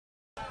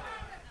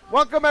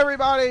Welcome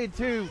everybody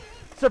to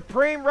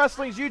Supreme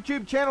Wrestling's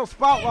YouTube channel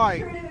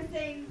Spotlight.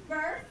 Introducing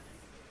first.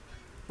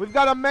 We've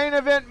got a main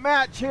event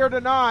match here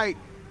tonight.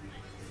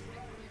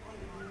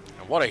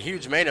 And what a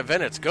huge main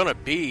event it's going to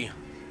be.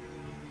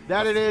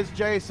 That it is,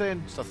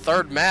 Jason. It's the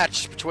third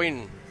match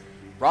between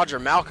Roger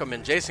Malcolm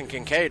and Jason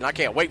Kincaid, and I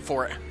can't wait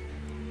for it.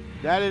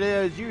 That it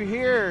is. You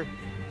hear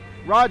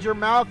Roger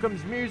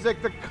Malcolm's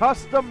music, the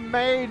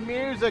custom-made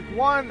music,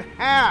 one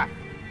half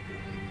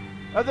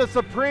of the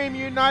Supreme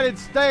United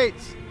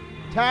States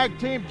Tag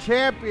Team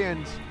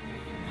Champions.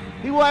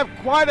 He will have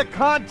quite a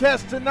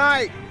contest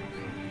tonight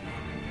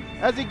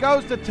as he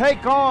goes to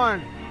take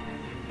on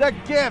the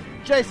Gift,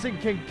 Jason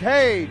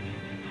Kincaid.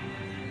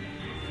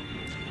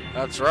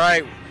 That's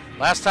right.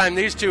 Last time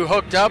these two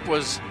hooked up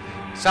was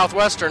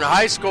Southwestern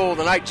High School,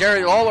 the night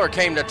Jerry Lawler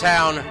came to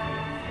town.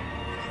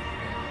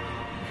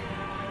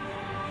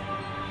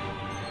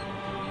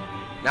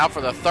 Now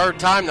for the third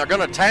time, they're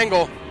going to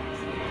tangle.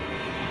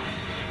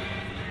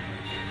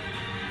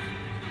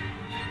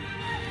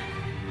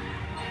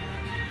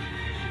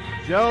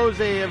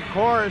 Josee, of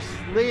course,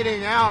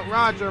 leading out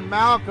Roger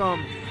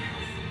Malcolm.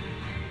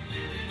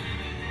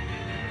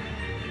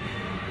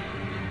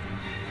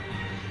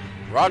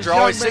 Roger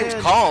always seems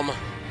calm.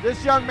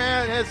 This young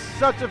man has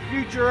such a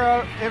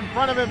future in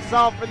front of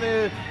himself in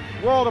the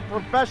world of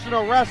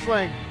professional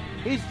wrestling.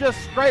 He's just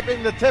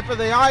scraping the tip of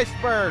the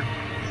iceberg.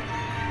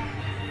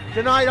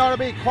 Tonight ought to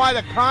be quite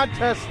a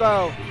contest,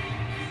 though,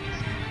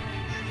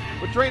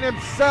 between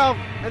himself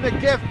and the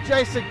Gift,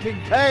 Jason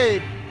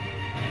Kincaid.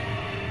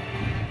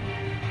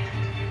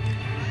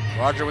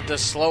 Roger with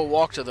this slow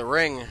walk to the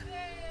ring.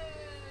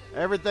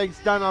 Everything's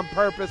done on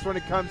purpose when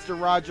it comes to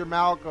Roger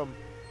Malcolm.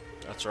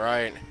 That's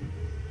right.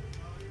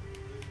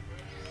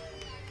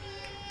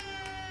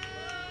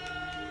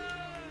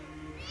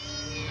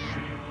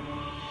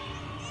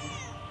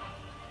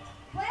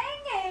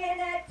 Weighing in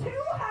at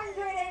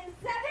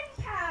 207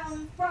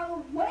 pounds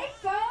from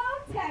Waco,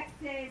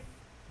 Texas,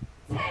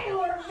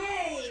 Tailor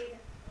made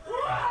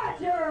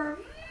Roger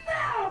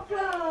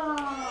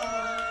Malcolm.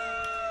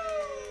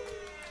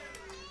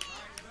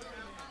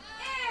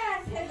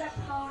 And his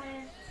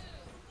opponent,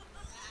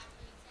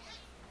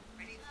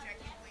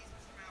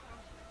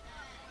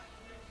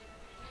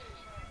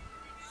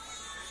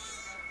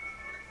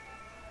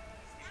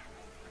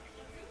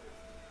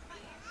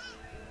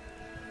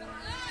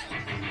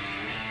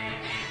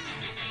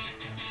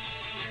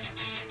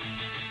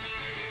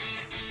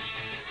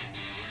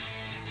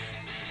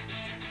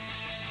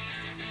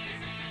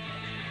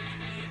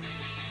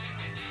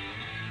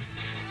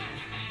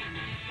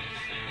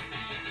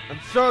 I'm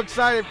so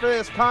excited for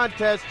this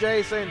contest,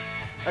 Jason.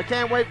 I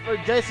can't wait for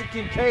Jason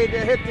Kincaid to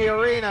hit the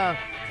arena.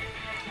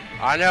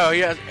 I know,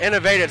 he has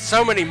innovated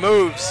so many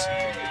moves.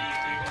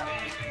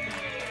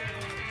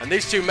 And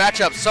these two match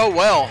up so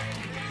well.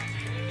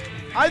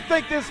 I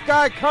think this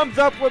guy comes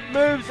up with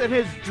moves in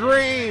his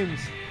dreams.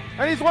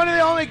 And he's one of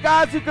the only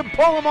guys who can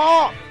pull them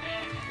off.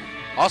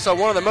 Also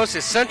one of the most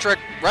eccentric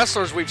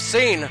wrestlers we've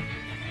seen.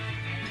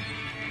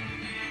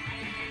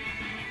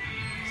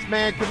 This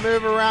man can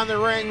move around the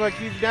ring like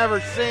you've never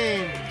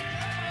seen.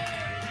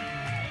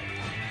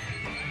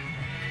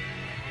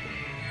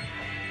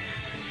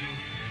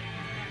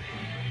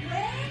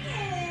 weighing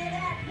in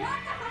at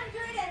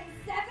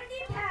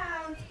 170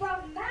 pounds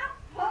from Mount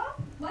Hope,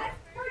 West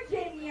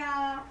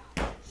Virginia,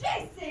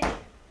 Jason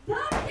the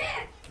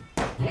Gift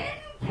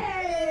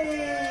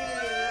Kincaid.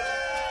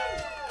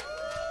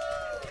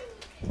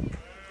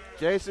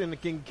 Jason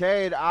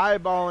Kincaid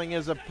eyeballing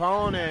his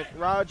opponent,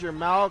 Roger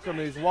Malcolm,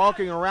 who's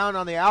walking around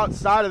on the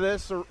outside of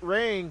this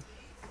ring.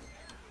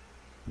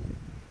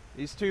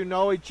 These two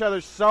know each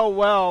other so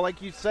well,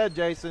 like you said,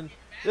 Jason.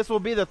 This will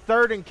be the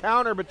third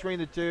encounter between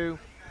the two.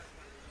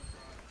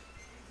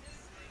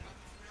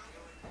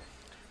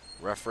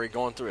 Referee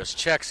going through his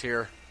checks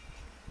here.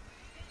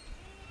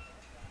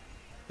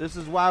 This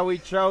is why we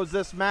chose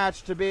this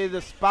match to be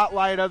the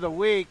spotlight of the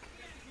week.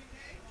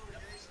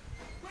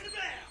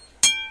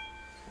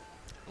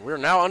 We're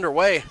now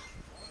underway.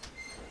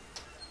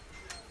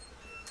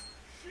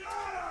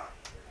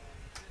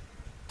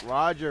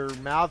 Roger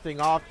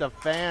mouthing off the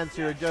fans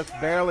who are just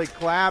barely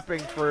clapping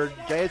for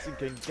Jason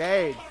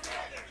Kincaid.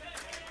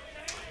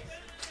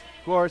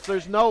 Of course,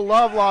 there's no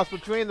love lost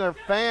between their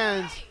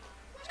fans.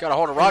 He's got a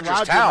hold of and Roger's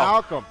Roger towel.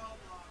 Malcolm.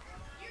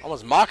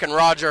 Almost mocking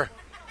Roger.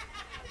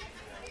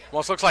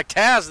 Almost looks like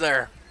Taz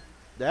there.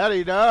 That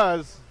he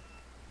does.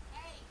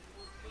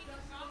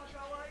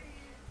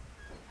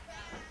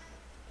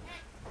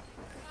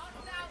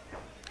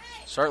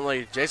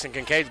 Certainly, Jason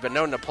Kincaid's been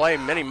known to play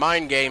many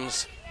mind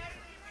games.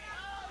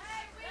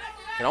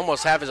 Can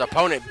almost have his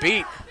opponent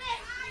beat.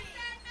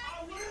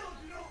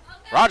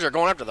 Roger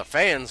going after the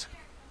fans.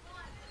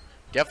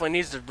 Definitely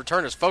needs to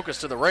return his focus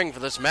to the ring for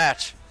this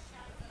match.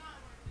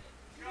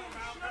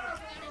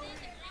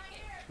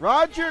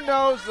 Roger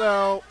knows,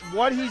 though,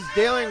 what he's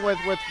dealing with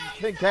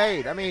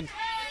Kincaid. I mean,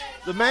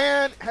 the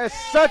man has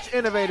such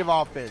innovative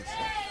offense.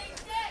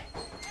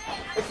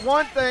 It's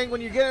one thing when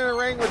you get in a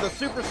ring with a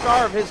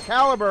superstar of his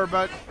caliber,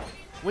 but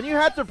when you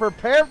have to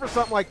prepare for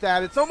something like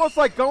that, it's almost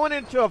like going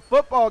into a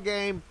football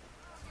game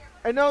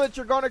and know that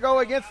you're going to go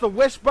against the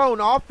wishbone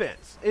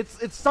offense.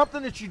 It's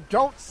something that you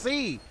don't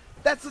see.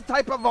 That's the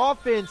type of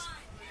offense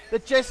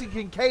that Josee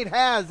Kincaid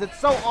has. It's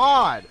so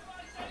odd.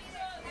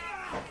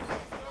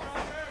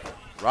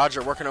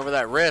 Roger working over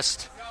that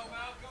wrist,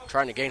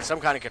 trying to gain some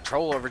kind of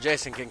control over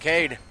Josee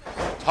Kincaid.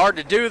 It's hard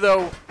to do,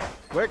 though.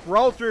 Quick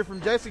roll through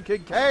from Josee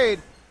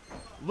Kincaid.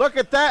 Look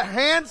at that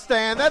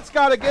handstand. That's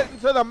got to get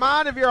into the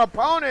mind of your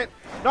opponent.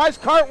 Nice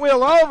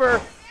cartwheel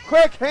over.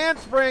 Quick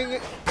handspring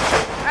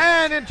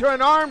and into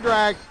an arm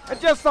drag. And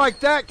just like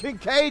that,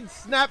 Kincaid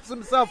snaps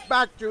himself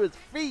back to his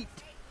feet.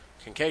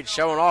 Kincaid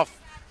showing off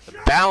the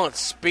balance,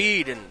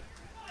 speed, and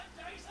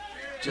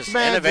just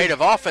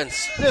innovative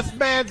offense. This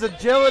man's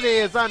agility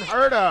is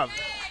unheard of.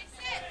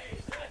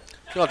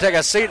 He's going to take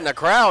a seat in the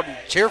crowd and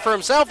cheer for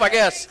himself, I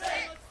guess.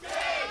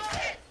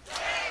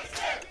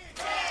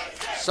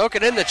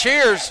 Soaking in the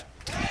cheers.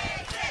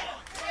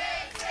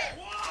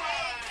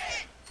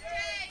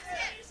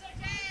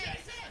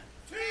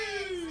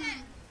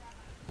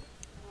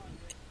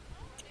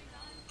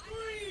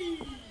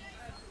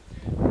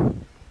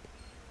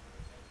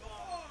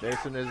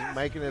 Jason is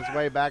making his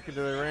way back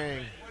into the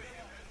ring.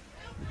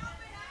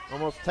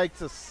 Almost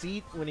takes a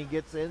seat when he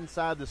gets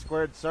inside the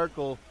squared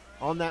circle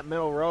on that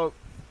middle rope.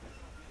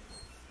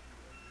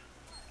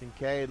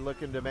 Kincaid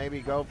looking to maybe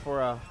go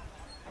for a,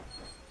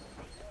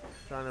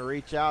 trying to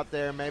reach out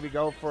there, maybe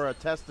go for a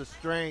test of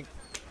strength.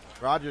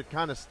 Roger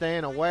kind of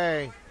staying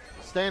away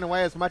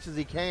as much as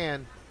he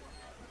can.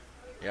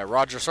 Yeah,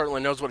 Roger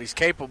certainly knows what he's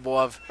capable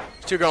of.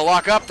 These two going to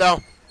lock up, though.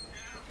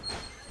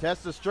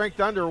 Test of strength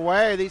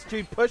underway. These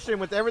two pushing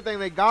with everything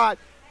they got.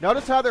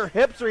 Notice how their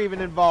hips are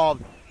even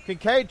involved.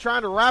 Kincaid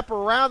trying to wrap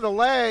around the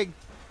leg.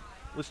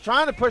 Was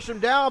trying to push him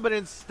down, but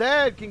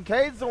instead,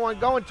 Kincaid's the one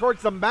going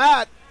towards the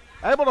mat.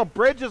 Able to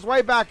bridge his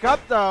way back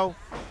up, though.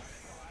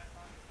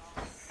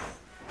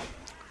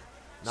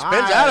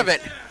 Spins out of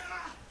it.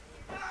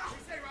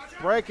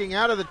 Breaking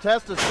out of the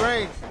test of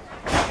strength.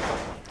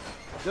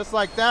 Just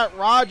like that,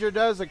 Roger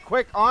does a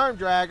quick arm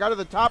drag out of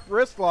the top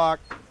wrist lock.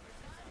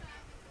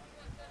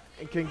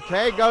 And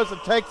Kincaid goes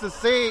and takes a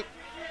seat.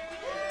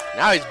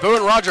 Now he's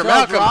booing Roger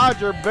Malcolm.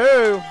 Roger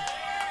boo.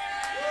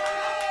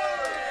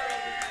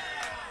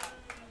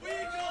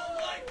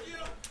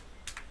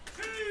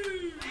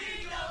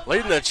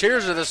 Leading the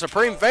cheers of the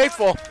Supreme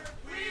Faithful.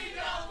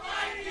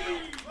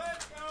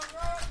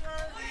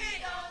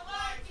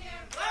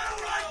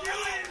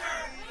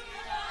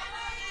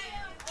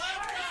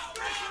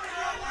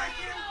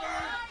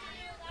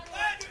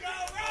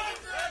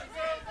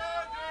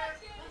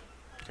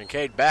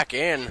 Kincaid back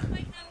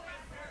in.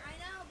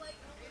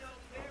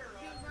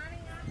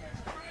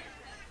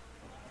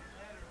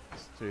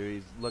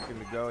 He's looking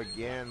to go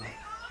again.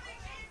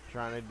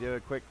 Trying to do a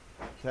quick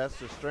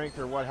test of strength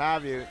or what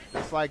have you.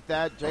 Just like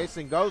that,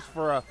 Jason goes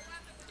for a...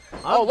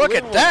 Oh, look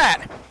at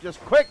that. Just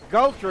quick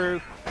go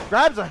through.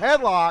 Grabs a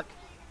headlock.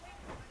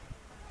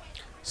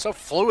 So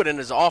fluid in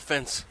his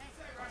offense.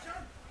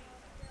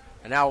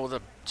 And now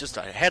with just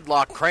a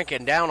headlock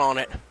cranking down on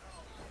it.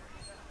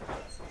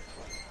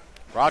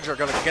 Roger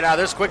going to get out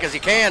of this quick as he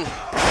can.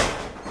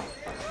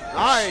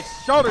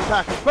 Nice shoulder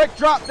tackle. Quick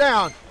drop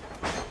down.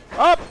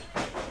 Up.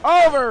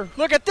 Over.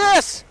 Look at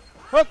this.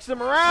 Hooks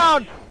him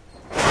around.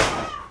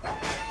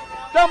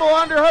 Double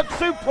underhook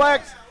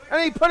suplex.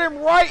 And he put him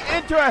right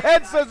into a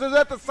head scissors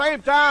at the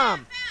same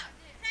time.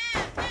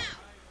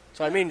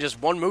 So, I mean, just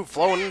one move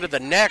flowing into the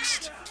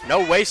next.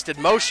 No wasted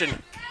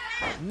motion.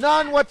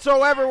 None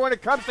whatsoever when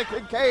it comes to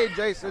Kincaid,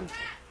 Jason.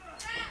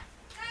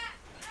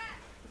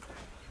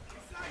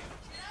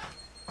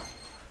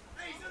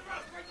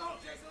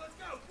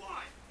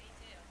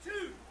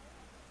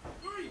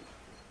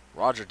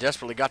 Roger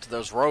desperately got to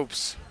those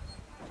ropes.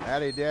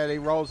 That he did. He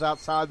rolls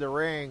outside the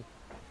ring.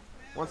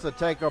 Wants to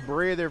take a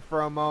breather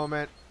for a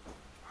moment.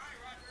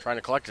 Trying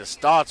to collect his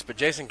thoughts, but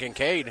Josee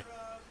Kincaid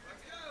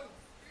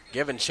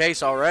giving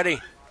chase already.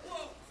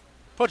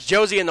 Puts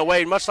Josee in the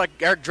way, much like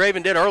Eric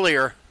Draven did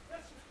earlier.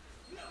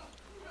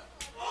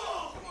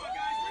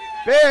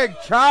 Big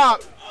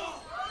chop.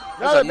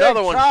 Another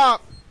big one.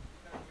 Chop.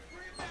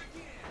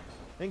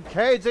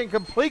 Kincaid's in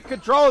complete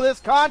control of this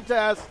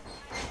contest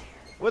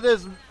with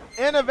his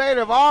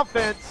innovative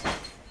offense.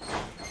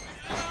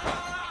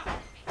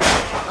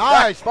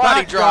 Nice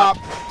body drop.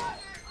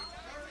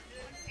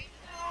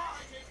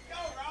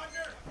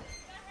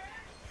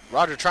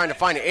 Roger trying to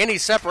find any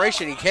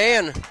separation he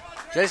can.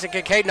 Josee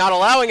Kincaid not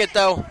allowing it,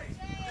 though.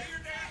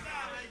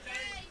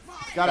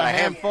 Got a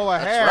handful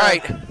of hair.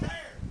 That's right.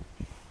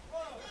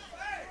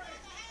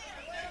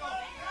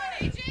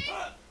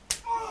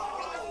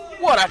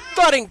 What a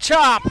thudding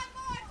chop.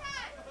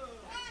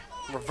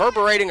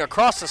 Reverberating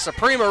across the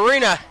Supreme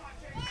Arena.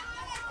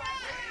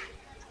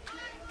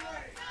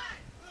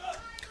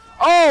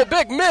 Oh,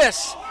 big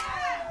miss.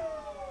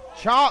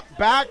 Chop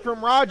back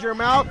from Roger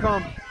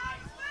Malcolm.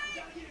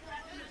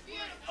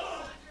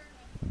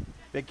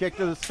 Big kick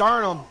to the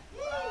sternum.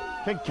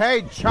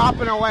 Kincaid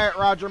chopping away at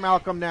Roger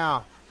Malcolm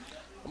now.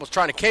 Almost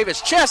trying to cave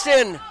his chest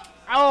in.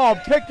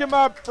 picked him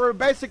up for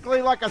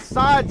basically like a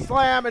side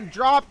slam and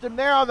dropped him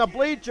there on the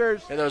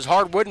bleachers. And those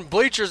hard wooden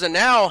bleachers, and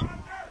now,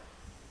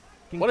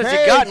 what has he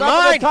Kincaid's got in up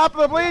at mind? the top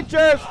of the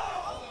bleachers.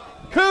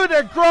 Coup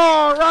de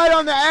grace right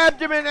on the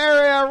abdomen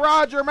area,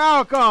 Roger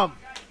Malcolm.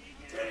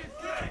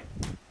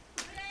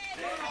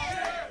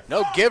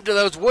 No give to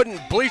those wooden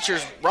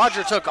bleachers.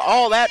 Roger took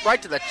all that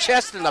right to the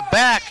chest and the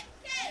back.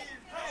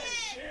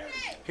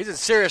 He's in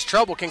serious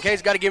trouble.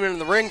 Kincaid's got to get him in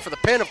the ring for the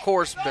pin, of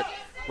course, but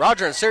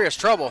Roger in serious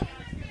trouble.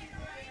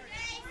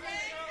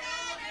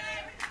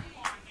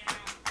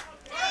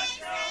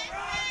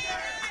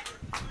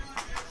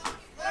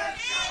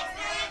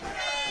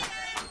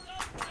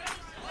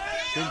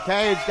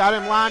 Kincaid's got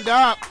him lined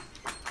up.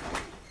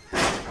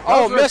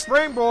 Oh, Goes for a missed.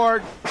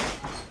 springboard.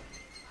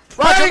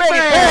 Roger Bang, Pay.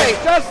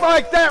 bang. Just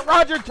like that,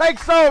 Roger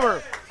takes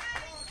over.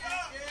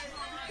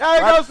 Now he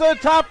goes to the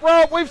top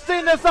rope. We've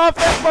seen this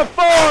offense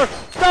before.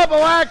 Double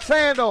axe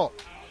handle.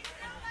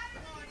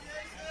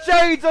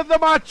 Shades of the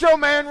Macho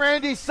Man,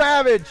 Randy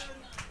Savage.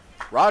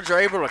 Roger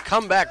able to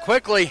come back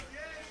quickly.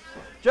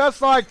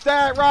 Just like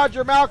that,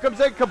 Roger Malcolm's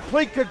in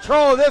complete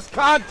control of this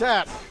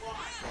contest.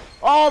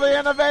 All the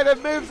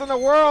innovative moves in the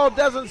world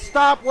doesn't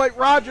stop what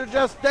Roger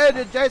just did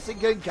to Jason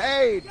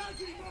Kincaid.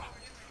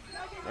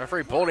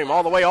 Referee pulled him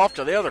all the way off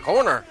to the other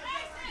corner.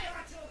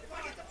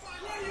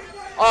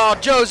 Oh,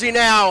 Josee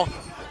now.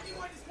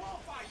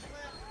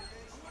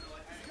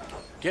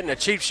 Getting a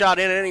cheap shot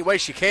in any way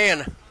she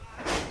can.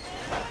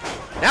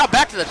 Now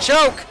back to the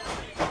choke.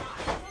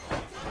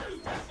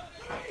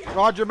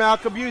 Roger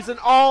Malcolm using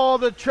all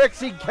the tricks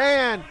he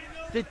can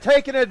to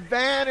take an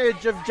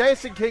advantage of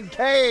Jason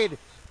Kincaid.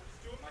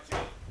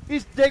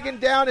 He's digging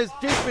down as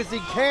deep as he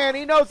can.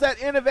 He knows that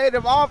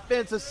innovative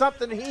offense is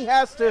something he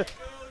has to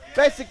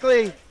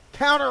basically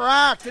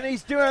counteract, and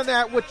he's doing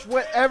that with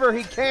whatever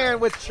he can,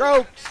 with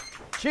chokes,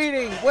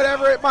 cheating,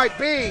 whatever it might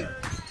be.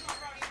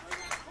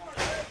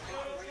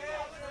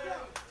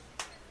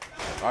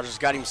 Roger's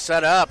got him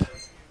set up.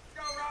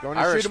 Going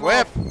to Irish shoot him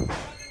whip. off.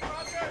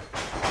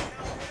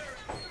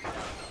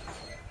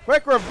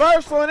 Quick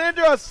reversal and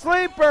into a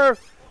sleeper.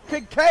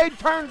 Kincaid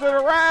turns it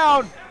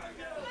around.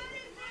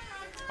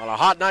 On a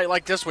hot night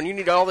like this, when you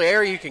need all the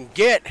air you can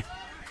get,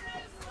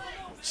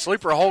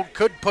 sleeper hold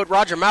could put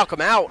Roger Malcolm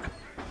out.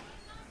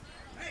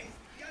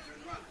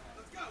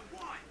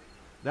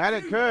 That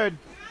it could.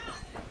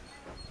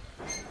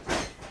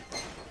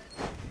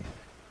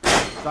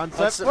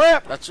 Sunset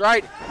flip. That's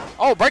right.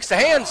 Oh, breaks the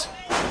hands.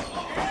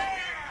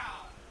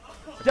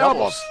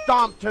 Double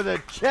stomp to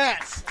the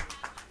chest.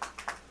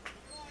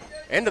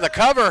 Into the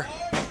cover.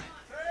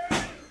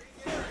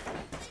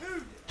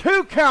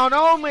 2 count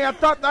only. I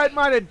thought that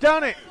might have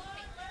done it.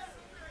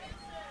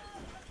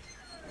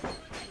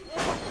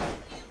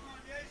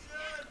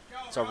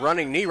 It's a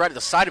running knee right at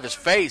the side of his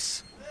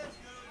face.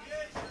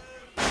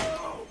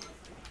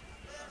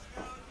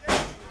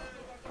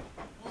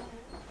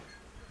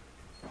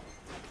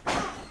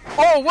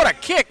 Oh, what a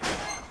kick.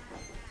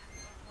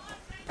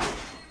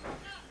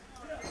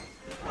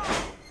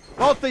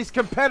 Both these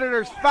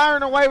competitors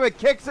firing away with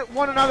kicks at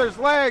one another's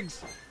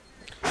legs.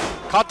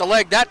 Caught the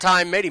leg that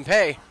time, made him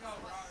pay.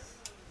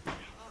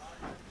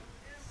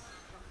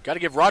 Got to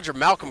give Roger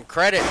Malcolm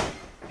credit.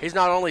 He's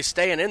not only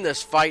staying in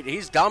this fight,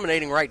 he's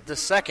dominating right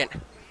this second.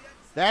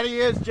 That he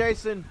is,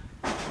 Jason.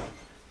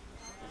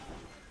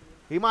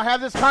 He might have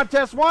this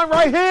contest won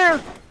right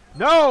here.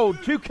 No,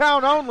 2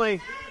 count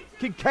only.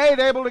 Kincaid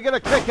able to get a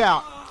kick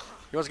out.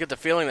 You always get the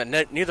feeling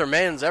that neither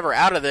man's ever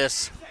out of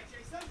this.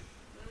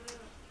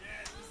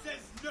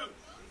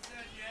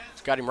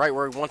 He's got him right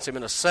where he wants him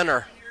in the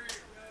center.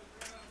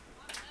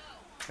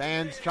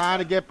 Fans trying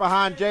to get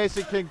behind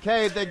Jason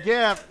Kincaid. The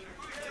gift.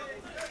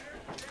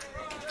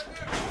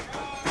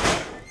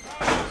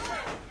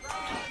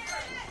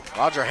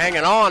 Roger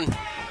hanging on.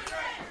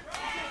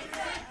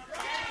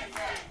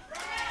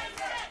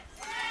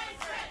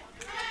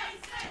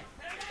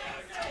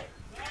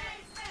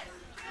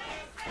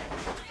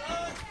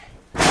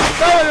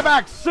 Belly to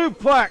back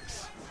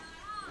suplex.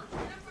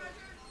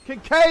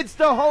 Kincaid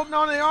still holding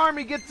on to the arm.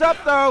 He gets up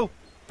though.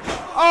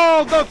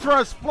 Oh, goes for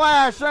a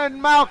splash,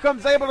 and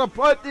Malcolm's able to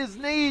put his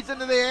knees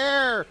into the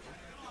air.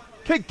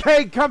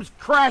 Kincaid comes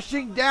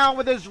crashing down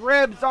with his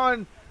ribs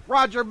on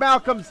Roger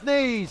Malcolm's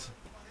knees.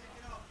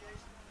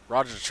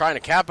 Roger's trying to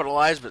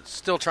capitalize, but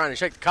still trying to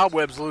shake the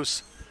cobwebs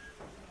loose.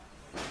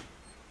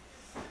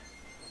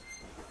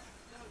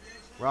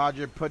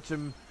 Roger puts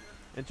him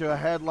into a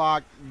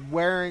headlock,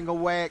 wearing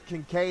away at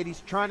Kincaid.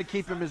 He's trying to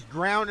keep him as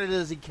grounded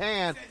as he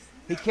can.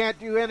 He can't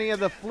do any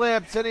of the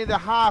flips, any of the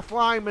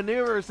high-flying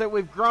maneuvers that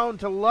we've grown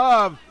to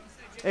love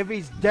if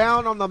he's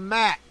down on the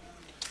mat.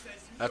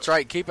 That's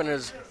right, keeping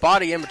his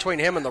body in between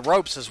him and the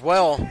ropes as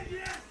well.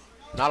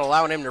 Not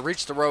allowing him to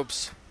reach the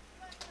ropes.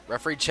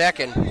 Referee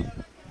checking.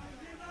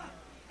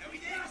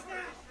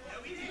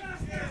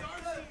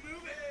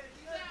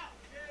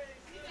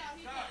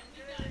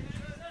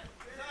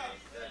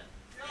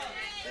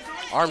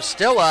 Arm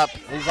still up.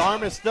 His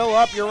arm is still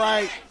up, you're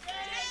right.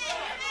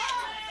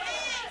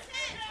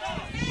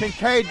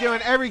 Kincaid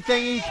doing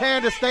everything he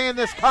can to stay in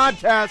this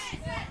contest.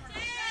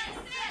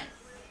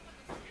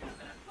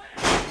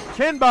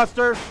 chin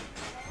buster.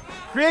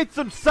 Creates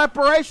some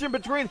separation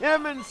between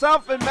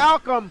himself and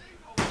Malcolm.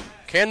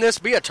 Can this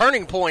be a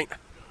turning point?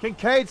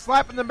 Kincaid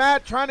slapping the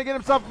mat, trying to get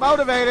himself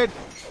motivated.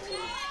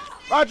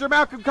 Roger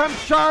Malcolm comes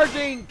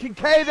charging.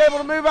 Kincaid able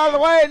to move out of the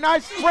way.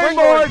 Nice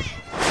springboard.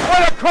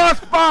 What a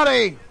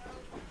crossbody.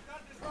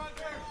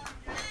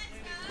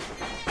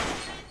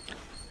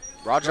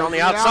 Roger on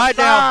the outside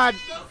now.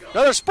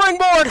 Another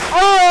springboard.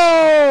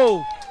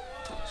 Oh!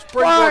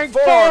 Springboard Flying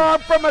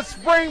forearm from a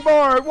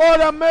springboard. What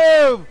a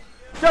move.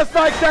 Just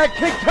like that,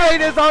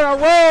 Kincaid is on a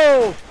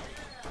roll.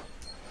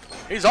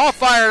 He's all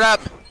fired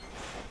up.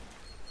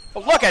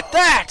 Oh, look at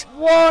that.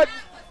 What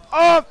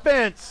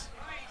offense.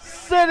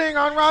 Sitting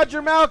on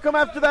Roger Malcolm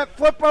after that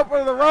flip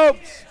over the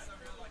ropes.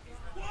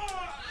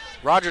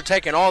 Roger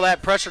taking all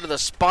that pressure to the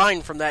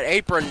spine from that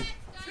apron.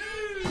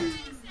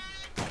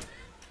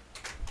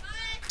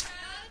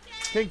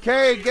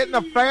 Kincaid getting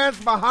the fans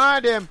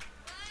behind him.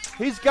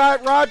 He's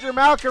got Roger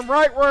Malcolm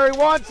right where he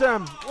wants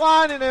him,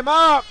 lining him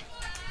up.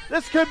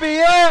 This could be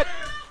it.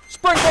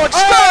 Springboard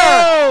stunner.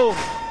 Oh!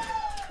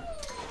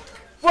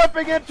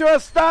 Flipping into a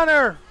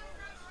stunner.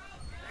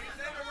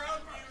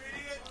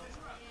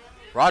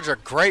 Roger,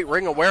 great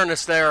ring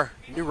awareness there.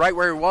 Knew right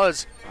where he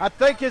was. I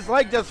think his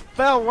leg just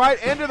fell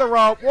right into the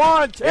rope.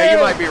 1, 2. Yeah,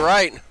 you might be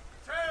right.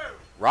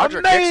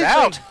 Roger kicks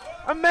out.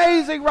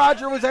 Amazing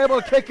Roger was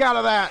able to kick out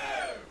of that.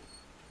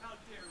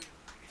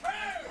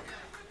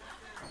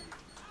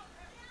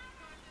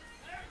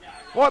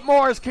 What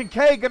more is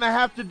Kincaid going to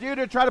have to do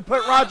to try to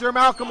put Roger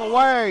Malcolm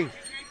away?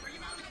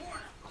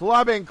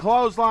 Clubbing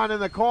clothesline in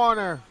the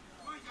corner.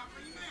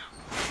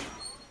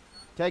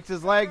 Takes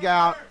his leg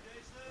out.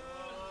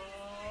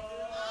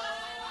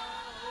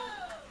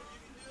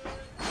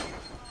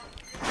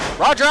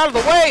 Roger out of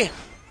the way.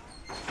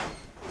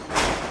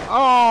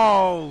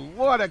 Oh,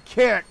 what a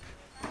kick.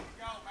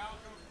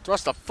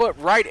 Thrust a foot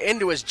right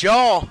into his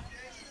jaw.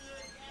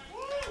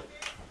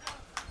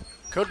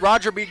 Could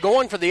Roger be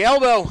going for the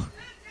elbow?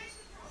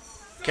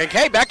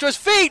 Kincaid back to his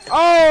feet.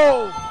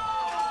 Oh!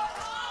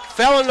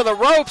 Fell into the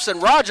ropes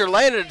and Roger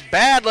landed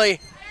badly.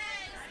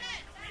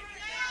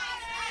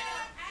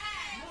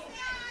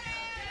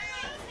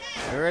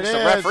 There it is. is.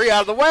 The referee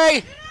out of the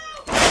way.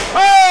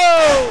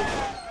 Oh!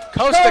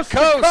 Coast to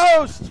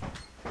coast.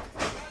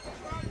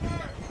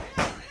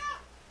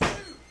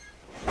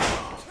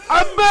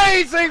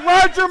 Amazing!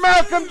 Roger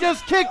Malcolm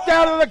just kicked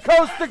out of the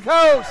coast to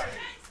coast.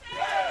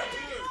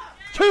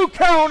 2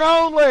 count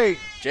only.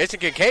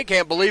 Jason Kincaid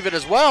can't believe it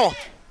as well.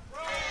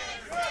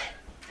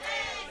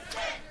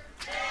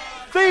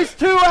 These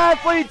two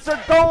athletes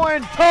are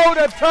going toe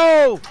to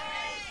toe.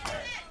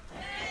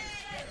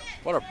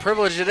 What a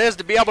privilege it is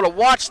to be able to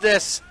watch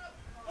this.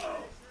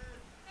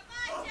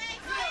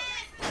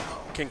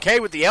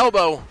 Kincaid with the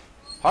elbow,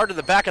 hard to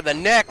the back of the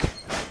neck.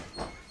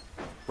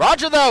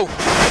 Roger, though.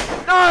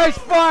 Nice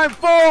flying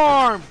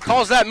forearm.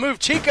 Calls that move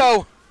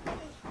Chico.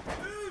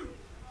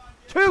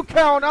 2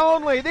 count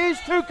only. These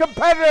two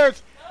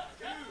competitors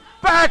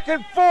back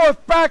and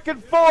forth, back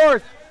and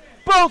forth.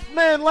 Both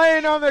men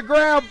laying on the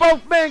ground,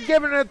 both men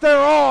giving it their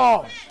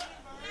all.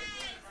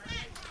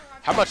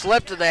 How much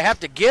left do they have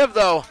to give,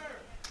 though?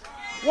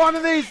 One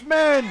of these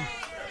men,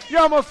 you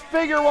almost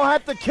figure will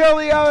have to kill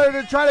the other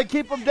to try to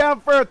keep him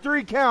down for a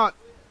 3 count.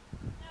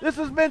 This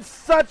has been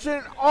such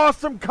an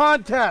awesome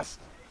contest.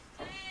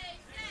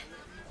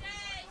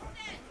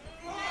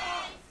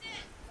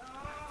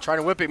 Trying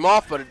to whip him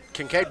off, but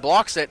Kincaid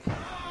blocks it.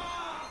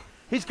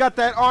 He's got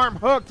that arm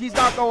hooked. He's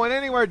not going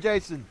anywhere,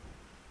 Jason.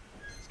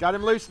 He's got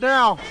him loose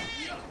now.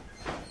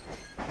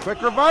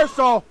 Quick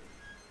reversal.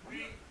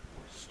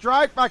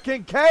 Strike by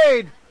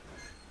Kincaid.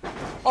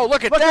 Oh,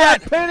 look at Look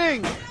that. at that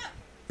pinning.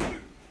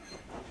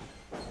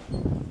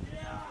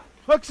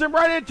 Hooks him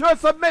right into a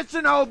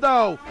submission hold,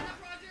 though.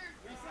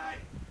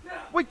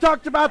 We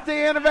talked about the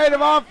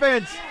innovative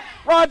offense.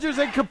 Roger's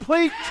in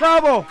complete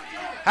trouble.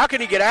 How can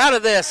he get out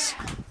of this?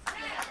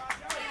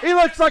 He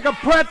looks like a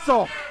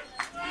pretzel.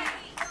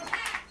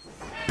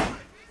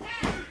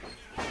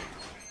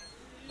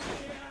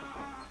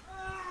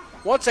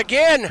 Once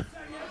again.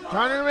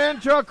 Turning him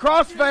into a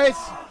crossface.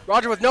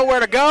 Roger with nowhere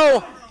to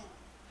go.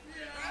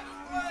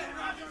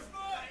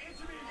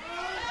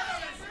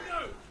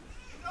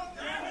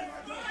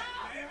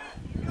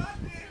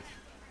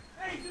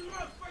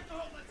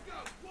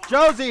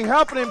 Josee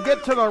helping him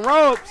get to the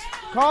ropes,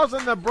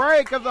 causing the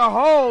break of the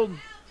hold.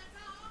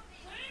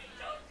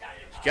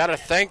 Got to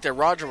think that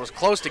Roger was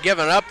close to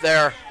giving up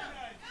there.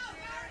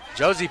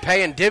 Josee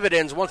paying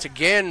dividends once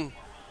again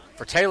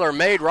for Tailor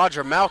made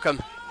Roger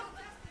Malcolm.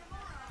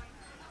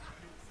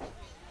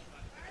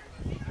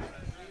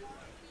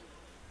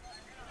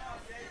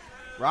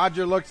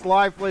 Roger looks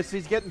lifeless.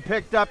 He's getting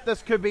picked up.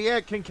 This could be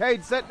it.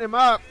 Kincaid setting him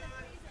up.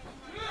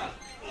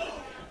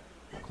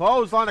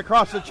 Clothesline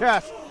across the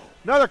chest.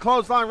 Another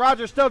clothesline.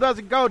 Roger still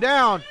doesn't go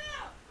down.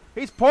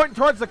 He's pointing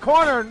towards the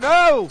corner.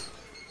 No!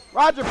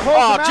 Roger pulls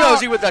him out.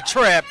 Josee with the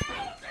trip.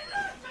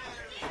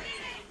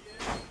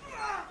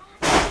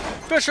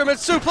 Fisherman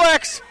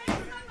suplex.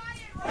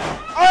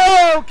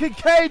 Oh,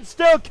 Kincaid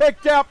still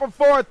kicked out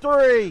before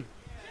 3.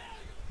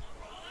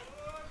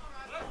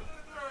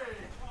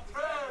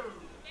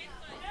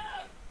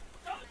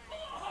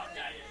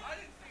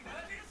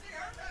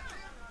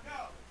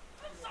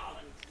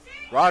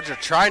 Roger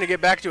trying to get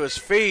back to his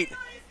feet.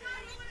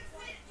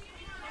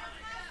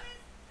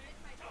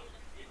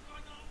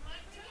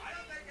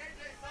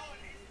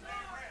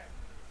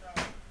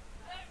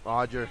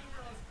 Roger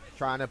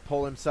trying to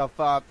pull himself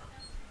up.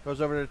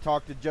 Goes over to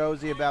talk to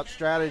Josee about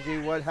strategy,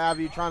 what have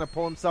you, trying to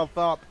pull himself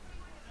up.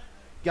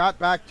 Got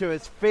back to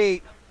his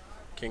feet.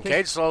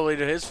 Kincaid slowly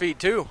to his feet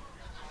too.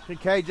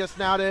 Kincaid just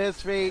now to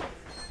his feet.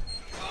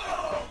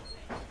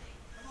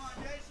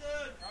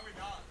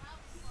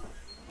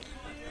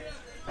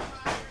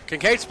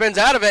 Kincaid spins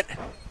out of it.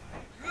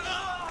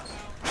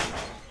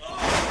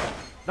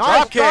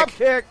 Nice drop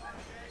kick.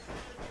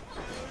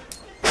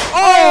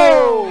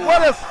 Oh!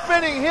 What a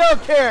spinning heel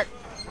kick.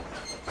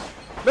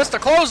 Missed a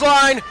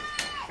clothesline.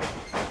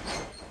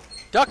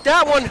 Ducked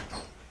that one.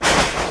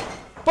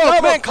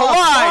 Both men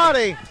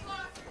collide.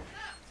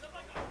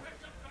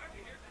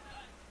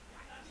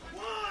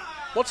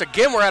 Once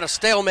again, we're at a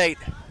stalemate.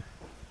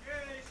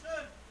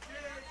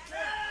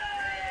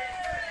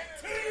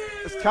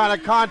 This kind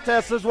of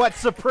contest is what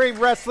Supreme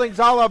Wrestling's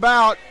all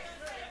about.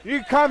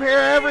 You come here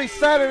every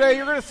Saturday,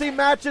 you're going to see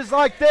matches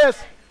like this.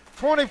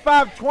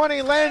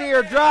 25-20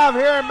 linear drive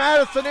here in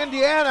Madison,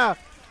 Indiana.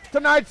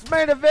 Tonight's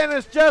main event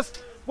is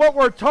just what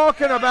we're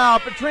talking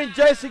about between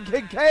Jason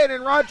Kincaid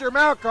and Roger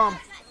Malcolm.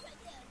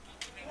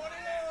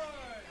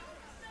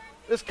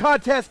 This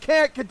contest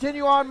can't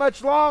continue on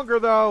much longer,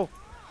 though.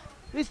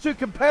 These two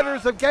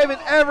competitors have given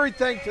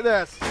everything to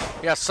this.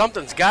 Yeah,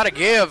 something's got to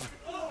give.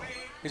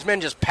 These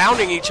men just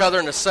pounding each other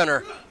in the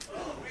center.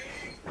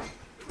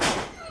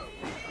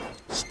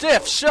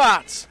 Stiff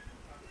shots.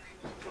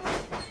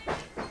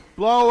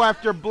 Blow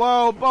after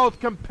blow, both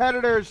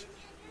competitors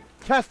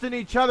testing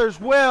each other's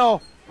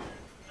will.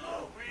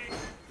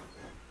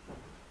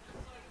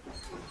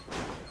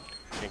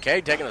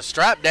 Kincaid taking the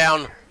strap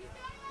down.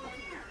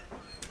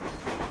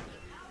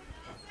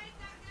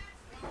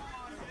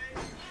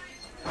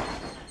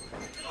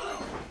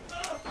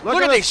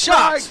 Look at these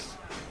shots.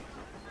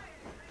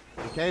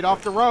 Kincaid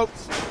off the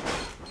ropes.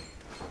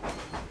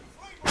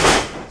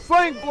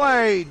 Sling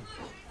blade.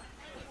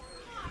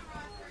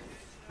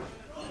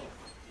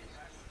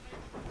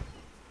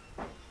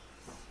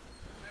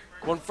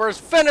 Going for his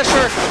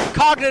finisher.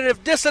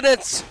 Cognitive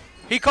dissonance.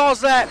 He calls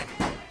that.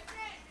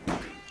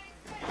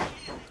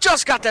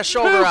 Just got that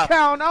shoulder up. 2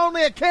 count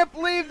only. I can't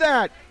believe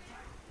that.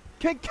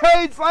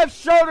 Kincaid's left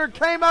shoulder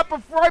came up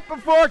right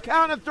before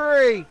count of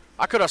 3.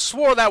 I could have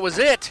swore that was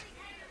it.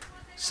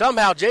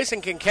 Somehow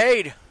Jason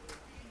Kincaid.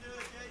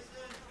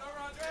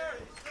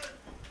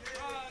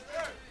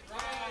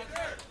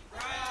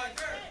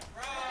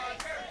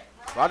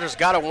 Roger's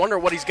got to wonder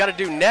what he's got to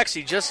do next.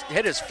 He just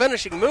hit his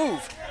finishing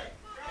move.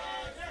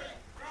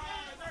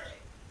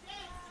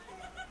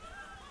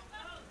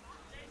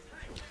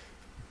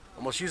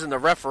 Almost using the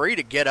referee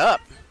to get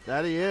up.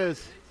 That he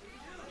is.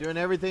 Doing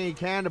everything he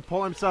can to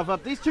pull himself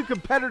up. These two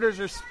competitors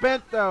are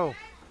spent, though.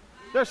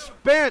 They're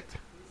spent.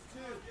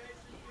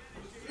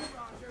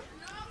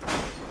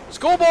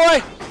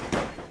 Schoolboy.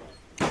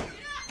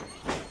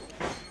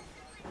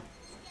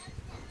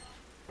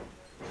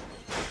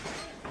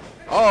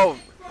 Oh,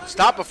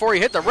 stop before he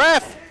hit the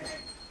ref.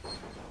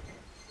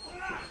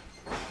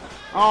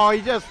 Oh,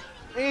 he just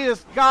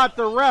got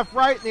the ref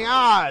right in the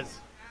eyes.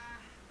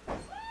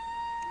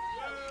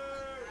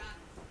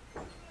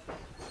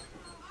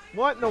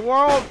 What in the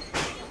world?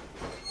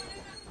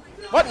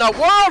 What in the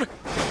world?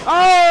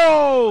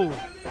 Oh!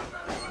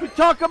 You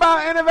talk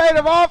about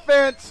innovative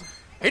offense.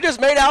 He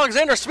just made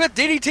Alexander Smith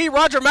DDT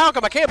Roger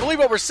Malcolm. I can't believe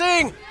what we're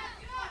seeing.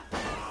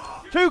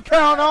 2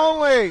 count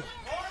only.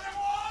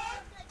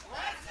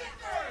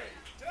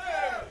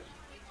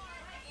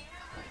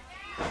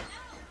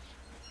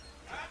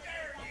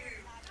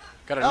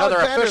 Got another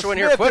Alexander official in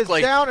here Smith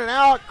quickly. Is down and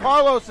out.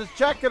 Carlos is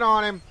checking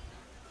on him.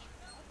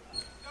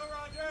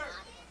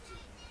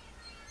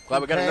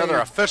 Glad we got another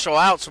official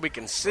out so we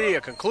can see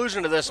a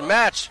conclusion to this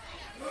match.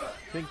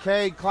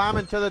 Kincaid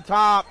climbing to the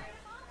top.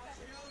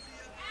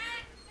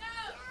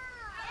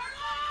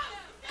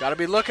 Got to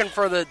be looking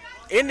for the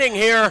ending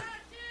here.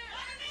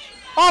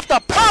 Off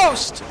the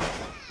post!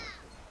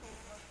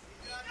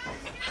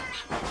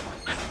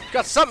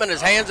 Got something in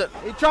his hands.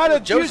 He tried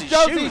to use Josee's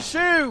Josee's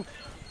shoe.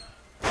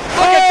 Look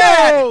at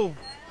that!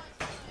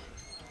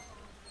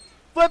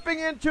 Flipping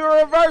into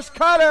a reverse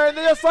cutter, and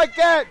just like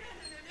that,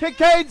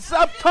 Kincaid's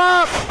up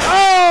top.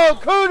 Oh,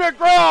 coup de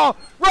grace,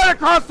 right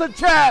across the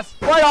chest.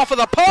 Right off of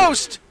the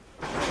post.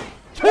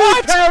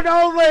 2 count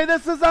only.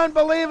 This is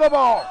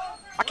unbelievable.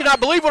 I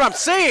cannot believe what I'm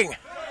seeing.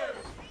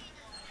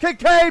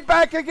 Kincaid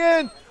back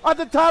again on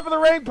the top of the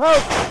ring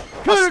post.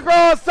 Coup de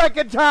grace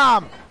second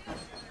time.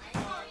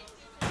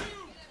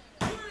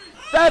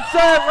 That's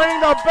it.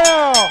 Ring the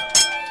bell.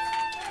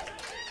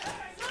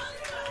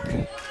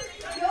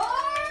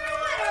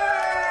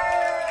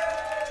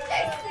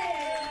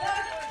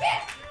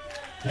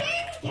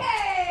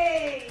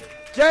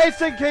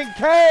 Jason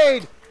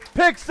Kincaid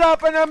picks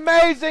up an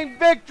amazing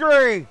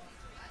victory.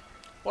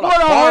 What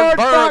a hard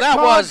burner that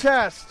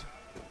contest.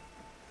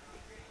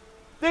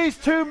 These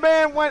two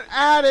men went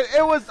at it.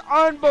 It was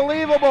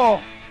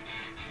unbelievable.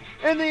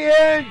 In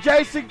the end,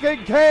 Jason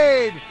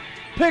Kincaid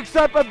picks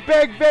up a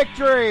big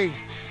victory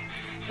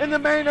in the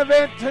main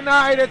event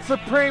tonight at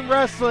Supreme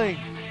Wrestling.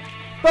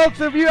 Folks,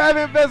 if you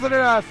haven't visited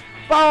us,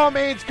 by all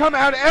means, come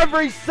out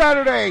every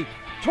Saturday,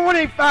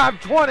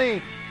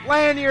 2520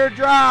 Lanier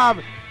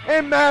Drive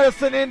in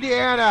Madison,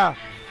 Indiana.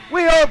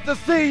 We hope to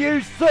see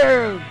you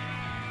soon.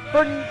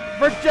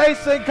 For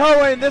Jason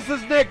Cohen, this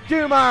is Nick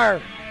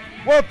Dumar.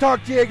 We'll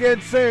talk to you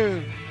again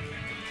soon.